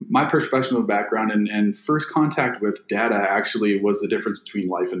My professional background and first contact with data actually was the difference between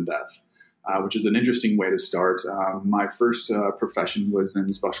life and death, which is an interesting way to start. My first profession was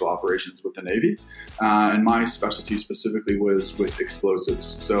in special operations with the Navy, and my specialty specifically was with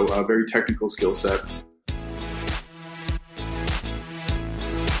explosives. So a very technical skill set.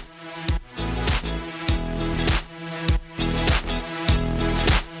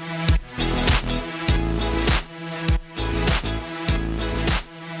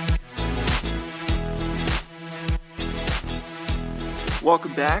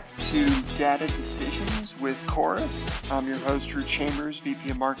 Welcome back to Data Decisions with Chorus. I'm your host, Drew Chambers, VP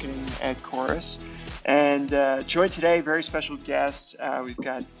of Marketing at Chorus. And joined today, very special guest. We've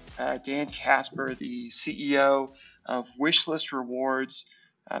got Dan Casper, the CEO of Wishlist Rewards.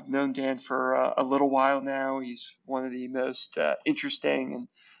 I've known Dan for a little while now. He's one of the most interesting and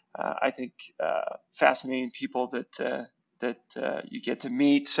I think fascinating people that you get to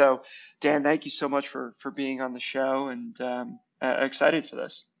meet. So, Dan, thank you so much for being on the show, and excited for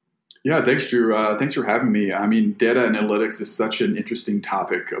this. Yeah, thanks, Drew. Thanks for having me. I mean, data analytics is such an interesting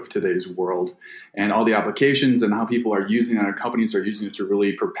topic of today's world, and all the applications and how people are using it, and companies are using it to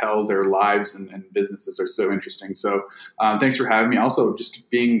really propel their lives and businesses are so interesting. So thanks for having me. Also, just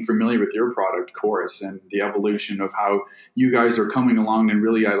being familiar with your product, Chorus, and the evolution of how you guys are coming along. And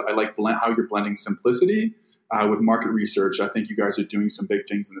really, I like how you're blending simplicity with market research. I think you guys are doing some big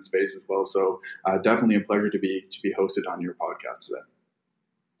things in the space as well. So definitely a pleasure to be hosted on your podcast today.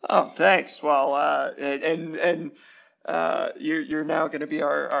 Oh, thanks. Well, you're now going to be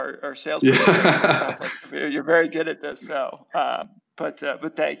our salesperson. Yeah. It sounds like you're very good at this. So,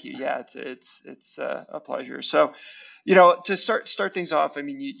 but thank you. Yeah, it's a pleasure. So, to start things off, I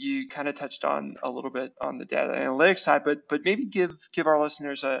mean, you kind of touched on a little bit on the data analytics side, but maybe give our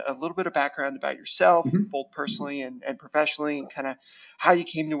listeners a little bit of background about yourself, both personally and professionally, and kind of how you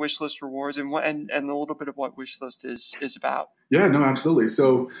came to Wishlist Rewards and a little bit of what Wishlist is about. Yeah, no, absolutely.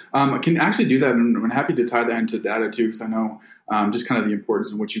 So I can actually do that, and I'm happy to tie that into data too, because I know just kind of the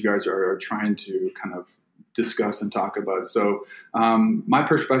importance of what you guys are trying to kind of discuss and talk about. So my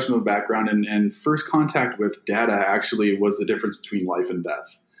professional background and first contact with data actually was the difference between life and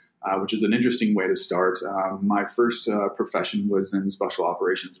death, which is an interesting way to start. My first profession was in special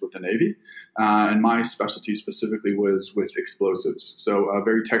operations with the Navy, and my specialty specifically was with explosives. So a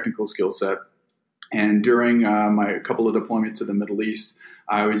very technical skill set. And during my couple of deployments to the Middle East,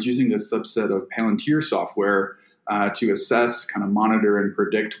 I was using this subset of Palantir software to assess, kind of monitor, and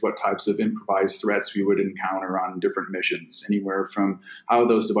predict what types of improvised threats we would encounter on different missions, anywhere from how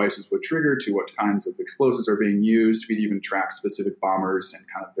those devices would trigger to what kinds of explosives are being used. We'd even track specific bombers and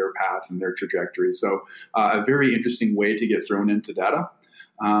kind of their path and their trajectory. So a very interesting way to get thrown into data.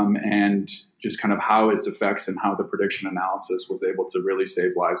 And just kind of how its effects and how the prediction analysis was able to really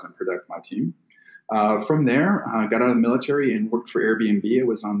save lives and protect my team. From there, I got out of the military and worked for Airbnb. I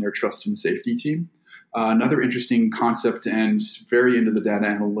was on their trust and safety team. Another interesting concept and very into the data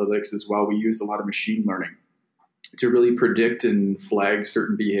analytics as well, we used a lot of machine learning to really predict and flag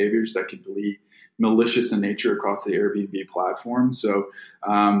certain behaviors that could be malicious in nature across the Airbnb platform. So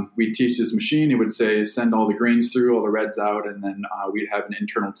we'd teach this machine, it would say, send all the greens through, all the reds out, and then we'd have an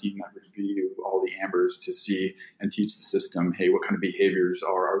internal team that would review all the ambers to see and teach the system, hey, what kind of behaviors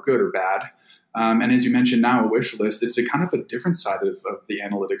are good or bad. And as you mentioned now, a wish list, it's a kind of a different side of the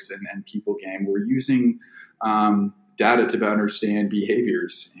analytics and people game. We're using data to understand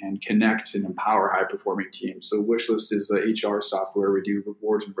behaviors and connect and empower high-performing teams. So Wishlist is a HR software. We do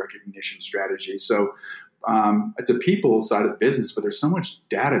rewards and recognition strategy. So it's a people side of the business, but there's so much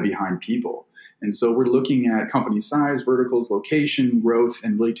data behind people. And so we're looking at company size, verticals, location, growth,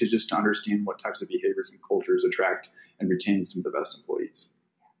 and really to understand what types of behaviors and cultures attract and retain some of the best employees.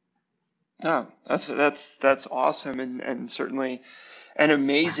 No, that's awesome, and certainly an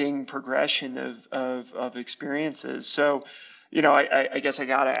amazing progression of experiences. So, I guess I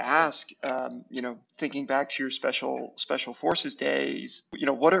gotta ask, thinking back to your special forces days,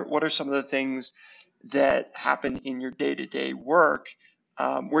 what are some of the things that happen in your day-to-day work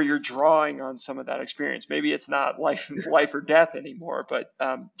where you're drawing on some of that experience? Maybe it's not life or death anymore, but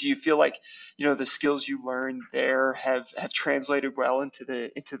do you feel like the skills you learned there have translated well into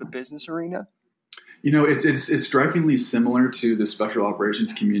the business arena? It's strikingly similar to the special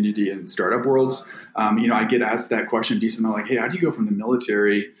operations community in startup worlds. I get asked that question decently, like, hey, how do you go from the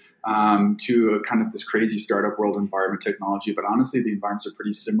military to a kind of this crazy startup world environment technology? But honestly, the environments are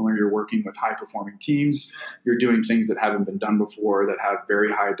pretty similar. You're working with high performing teams. You're doing things that haven't been done before that have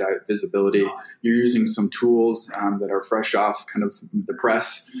very high visibility. You're using some tools that are fresh off kind of the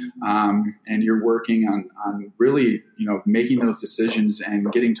press, and you're working on really making those decisions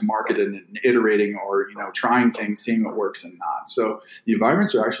and getting to market and iterating or trying things, seeing what works and not. So the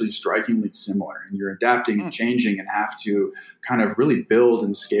environments are actually strikingly similar, and you're adapting and changing and have to kind of really build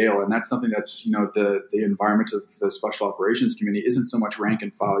and scale. And that's something that's the environment of the special operations community isn't so much rank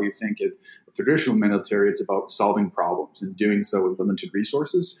and file. You think it traditional military, it's about solving problems and doing so with limited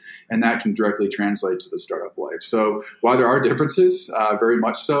resources, and that can directly translate to the startup life. So while there are differences, very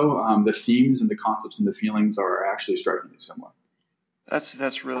much so, the themes and the concepts and the feelings are actually strikingly similar.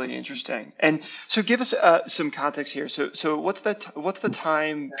 That's really interesting. And so give us some context here. So what's the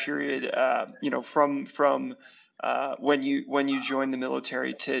time period from when you joined the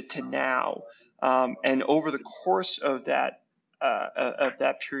military to now, and over the course of that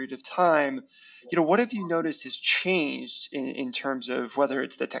period of time, what have you noticed has changed in terms of whether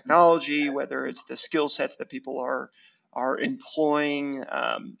it's the technology, whether it's the skill sets that people are employing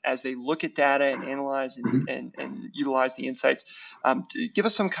as they look at data and analyze and utilize the insights? Give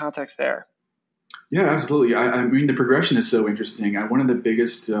us some context there. Yeah, absolutely. I mean, the progression is so interesting. One of the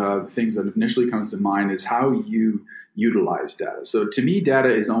biggest things that initially comes to mind is how you utilize data. So to me, data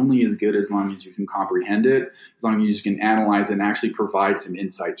is only as good as long as you can comprehend it, as long as you can analyze it and actually provide some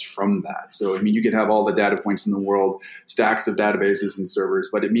insights from that. So, I mean, you could have all the data points in the world, stacks of databases and servers,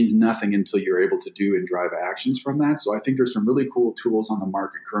 but it means nothing until you're able to do and drive actions from that. So I think there's some really cool tools on the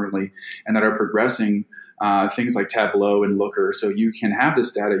market currently and that are progressing, things like Tableau and Looker. So you can have this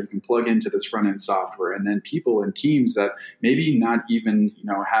data, you can plug into this front-end software, and then people and teams that maybe not even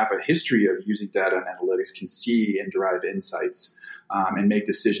have a history of using data and analytics can see and derive insights and make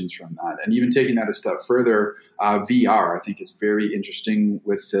decisions from that. And even taking that a step further, VR, I think, is very interesting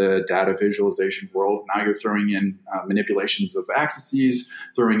with the data visualization world. Now you're throwing in manipulations of axes,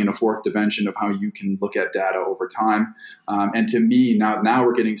 throwing in a fourth dimension of how you can look at data over time. And to me, now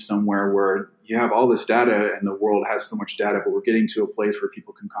we're getting somewhere where you have all this data and the world has so much data, but we're getting to a place where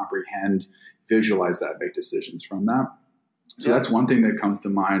people can comprehend, visualize that, make decisions from that. So that's one thing that comes to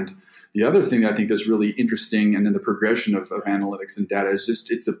mind. The other thing that I think that's really interesting, and then the progression of analytics and data, is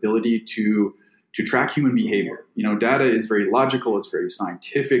just its ability to track human behavior. Data is very logical, it's very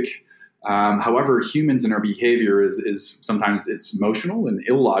scientific. However, humans and our behavior is sometimes it's emotional and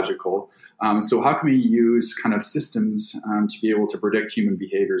illogical. So how can we use kind of systems to be able to predict human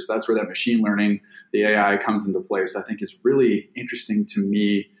behaviors? That's where that machine learning, the AI, comes into place. I think is really interesting to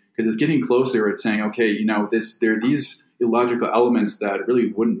me because it's getting closer. It's saying, okay, there are these illogical elements that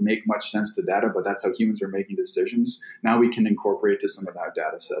really wouldn't make much sense to data, but that's how humans are making decisions. Now we can incorporate to some of that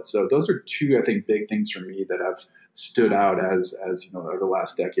data set. So those are two, I think, big things for me that have stood out as over the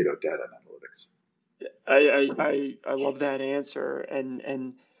last decade of data and analytics. I love that answer.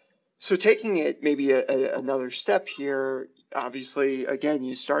 And so taking it maybe another step here, obviously, again,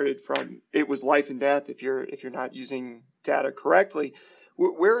 you started from it was life and death if you're not using data correctly.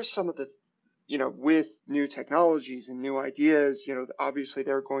 Where are some of the with new technologies and new ideas, obviously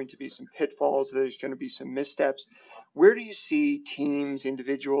there are going to be some pitfalls, there's going to be some missteps. Where do you see teams,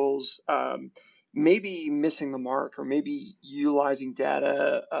 individuals, maybe missing the mark or maybe utilizing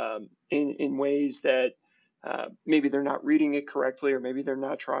data in ways that maybe they're not reading it correctly or maybe they're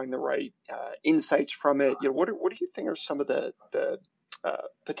not drawing the right insights from it? What do you think are some of the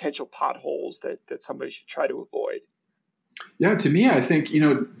potential potholes that somebody should try to avoid? Yeah, to me, I think,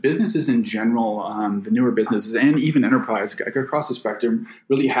 businesses in general, the newer businesses and even enterprise across the spectrum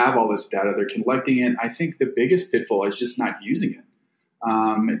really have all this data. They're collecting it. I think the biggest pitfall is just not using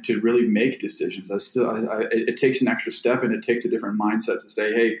it to really make decisions. It takes an extra step and it takes a different mindset to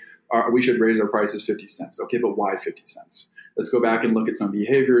say, hey, we should raise our prices 50 cents. Okay, but why 50 cents? Let's go back and look at some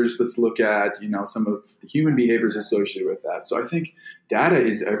behaviors. Let's look at, some of the human behaviors associated with that. So I think data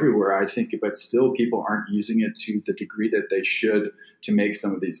is everywhere, but still people aren't using it to the degree that they should to make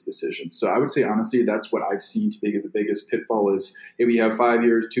some of these decisions. So I would say, honestly, that's what I've seen to be the biggest pitfall is, hey, we have 5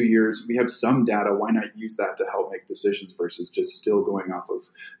 years, 2 years, we have some data. Why not use that to help make decisions versus just still going off of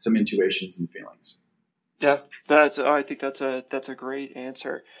some intuitions and feelings? Yeah, I think that's a great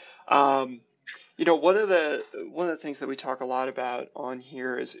answer. One of the things that we talk a lot about on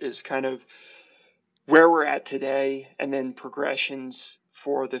here is kind of where we're at today and then progressions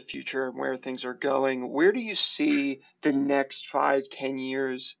for the future and where things are going, where do you see the next 5-10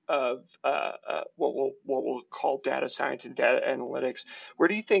 years of what we'll call data science and data analytics? Where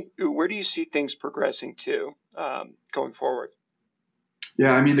do you see things progressing to going forward?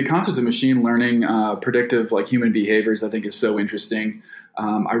 Yeah, I mean, the concept of machine learning, predictive like human behaviors, I think is so interesting.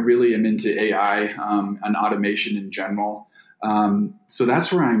 I really am into AI and automation in general. So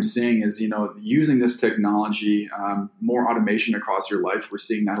that's where I'm seeing is, using this technology, more automation across your life. We're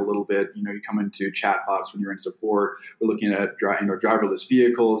seeing that a little bit. You come into chatbots when you're in support. We're looking at driverless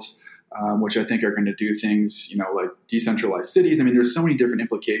vehicles, which I think are going to do things, like decentralized cities. I mean, there's so many different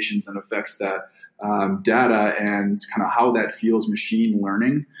implications and effects that data and kind of how that feels machine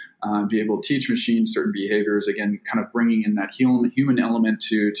learning, be able to teach machines certain behaviors, again, kind of bringing in that human element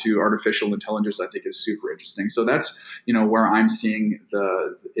to artificial intelligence, I think is super interesting. So that's, where I'm seeing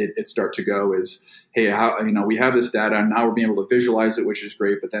it start to go is, hey, how, we have this data and now we're being able to visualize it, which is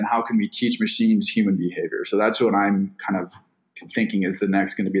great, but then how can we teach machines human behavior? So that's what I'm kind of thinking is the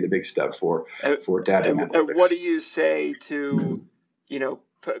next going to be the big step for data analytics. And what do you say to,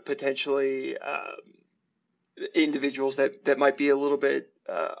 potentially individuals that might be a little bit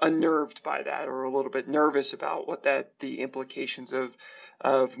unnerved by that, or a little bit nervous about the implications of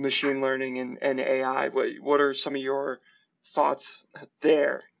machine learning and AI? What are some of your thoughts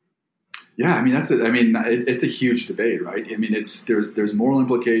there? Yeah, I mean it's a huge debate, right? I mean there's moral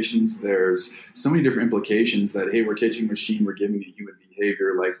implications. There's so many different implications that, hey, we're teaching a machine, we're giving it human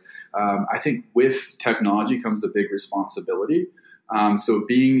behavior. Like I think with technology comes a big responsibility. So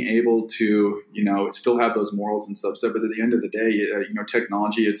being able to, still have those morals and subset, but at the end of the day,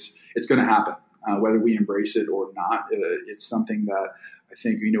 technology, it's going to happen, whether we embrace it or not. It's something that I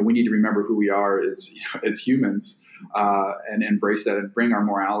think, we need to remember who we are as humans, and embrace that and bring our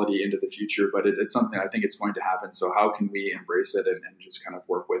morality into the future. But it's something I think it's going to happen. So how can we embrace it and just kind of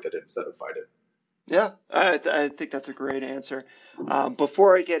work with it instead of fight it? Yeah, I think that's a great answer.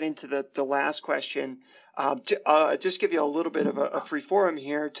 Before I get into the last question, just give you a little bit of a free forum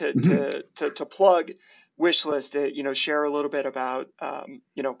here to plug Wishlist. Share a little bit about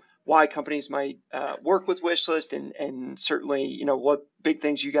why companies might work with Wishlist, and certainly what big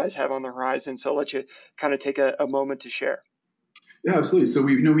things you guys have on the horizon. So I'll let you kind of take a moment to share. Yeah, absolutely. So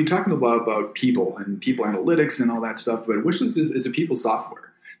we talking about people and people analytics and all that stuff, but Wishlist is a people software.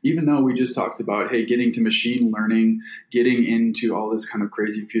 Even though we just talked about, hey, getting to machine learning, getting into all this kind of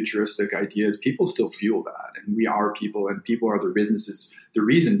crazy futuristic ideas, people still fuel that. And we are people, and people are their businesses, the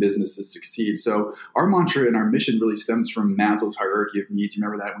reason businesses succeed. So our mantra and our mission really stems from Maslow's hierarchy of needs. You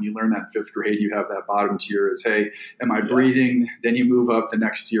remember that when you learn that in 5th grade, you have that bottom tier is, hey, am I breathing? Then you move up the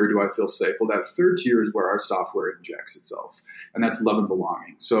next tier, do I feel safe? Well, that 3rd tier is where our software injects itself. And that's love and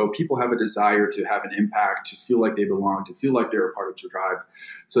belonging. So people have a desire to have an impact, to feel like they belong, to feel like they're a part of the tribe.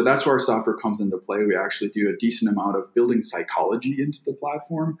 So that's where our software comes into play. We actually do a decent amount of building psychology into the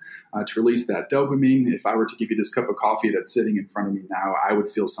platform to release that dopamine. If I were to give you this cup of coffee that's sitting in front of me now, I would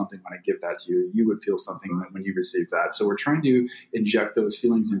feel something when I give that to you. You would feel something when you receive that. So we're trying to inject those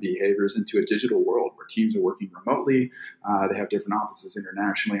feelings and behaviors into a digital world where teams are working remotely. They have different offices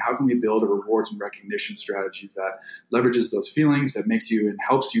internationally. How can we build a rewards and recognition strategy that leverages those feelings, that makes you and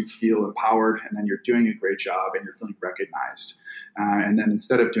helps you feel empowered, and then you're doing a great job and you're feeling recognized. And then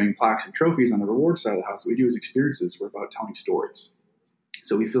instead of doing plaques and trophies on the reward side of the house, what we do is experiences. We're about telling stories.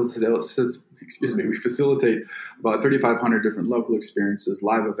 So we facilitate about 3,500 different local experiences,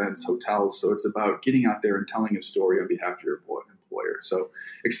 live events, hotels. So it's about getting out there and telling a story on behalf of your employer. So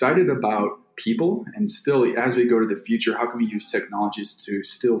excited about people, and still, as we go to the future, how can we use technologies to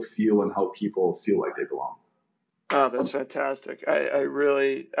still feel and help people feel like they belong? Oh, that's fantastic. I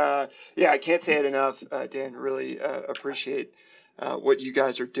really, I can't say it enough, Dan. Really appreciate what you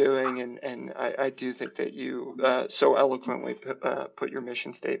guys are doing, and I do think that you so eloquently put your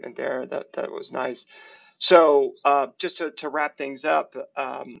mission statement there. That was nice. So just to wrap things up,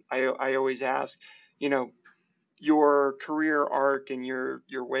 I always ask, your career arc and your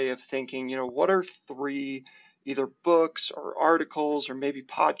way of thinking. What are 3 either books or articles or maybe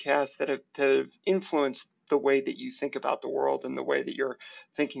podcasts that have influenced the way that you think about the world and the way that you're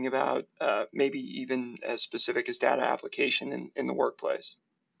thinking about maybe even as specific as data application in the workplace?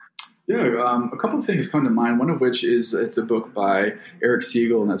 Yeah, a couple of things come to mind, one of which is it's a book by Eric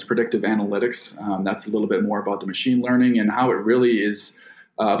Siegel, and that's Predictive Analytics. That's a little bit more about the machine learning and how it really is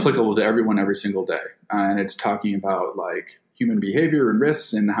applicable to everyone every single day. And it's talking about like human behavior and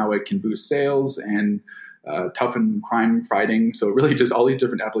risks and how it can boost sales and toughen crime fighting. So really just all these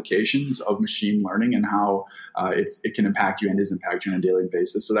different applications of machine learning and how it can impact you and is impacting you on a daily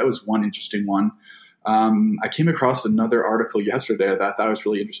basis. So that was one interesting one. I came across another article yesterday that I thought was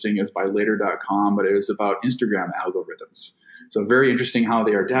really interesting. It was by later.com, but it was about Instagram algorithms. So very interesting how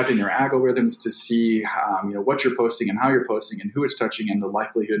they are adapting their algorithms to see what you're posting and how you're posting and who it's touching and the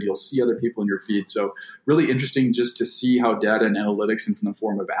likelihood you'll see other people in your feed. So really interesting just to see how data and analytics in the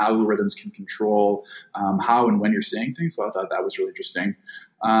form of algorithms can control how and when you're seeing things. So I thought that was really interesting.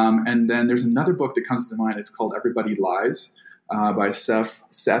 And then there's another book that comes to mind. It's called Everybody Lies by Seth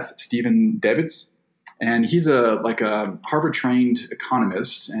Steven Davids. And he's a Harvard-trained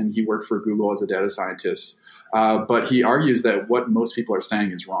economist, and he worked for Google as a data scientist. But he argues that what most people are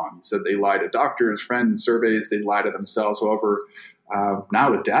saying is wrong. He said they lie to doctors, friends, surveys, they lie to themselves. However,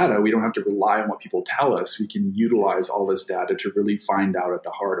 now with data, we don't have to rely on what people tell us. We can utilize all this data to really find out at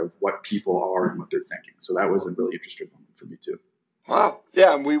the heart of what people are and what they're thinking. So that was a really interesting moment for me too. Wow.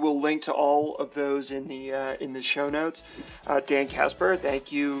 Yeah, and we will link to all of those in the show notes. Dan Casper,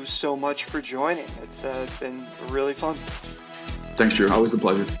 thank you so much for joining. It's been really fun. Thanks, Drew. Always a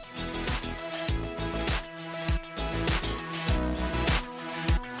pleasure.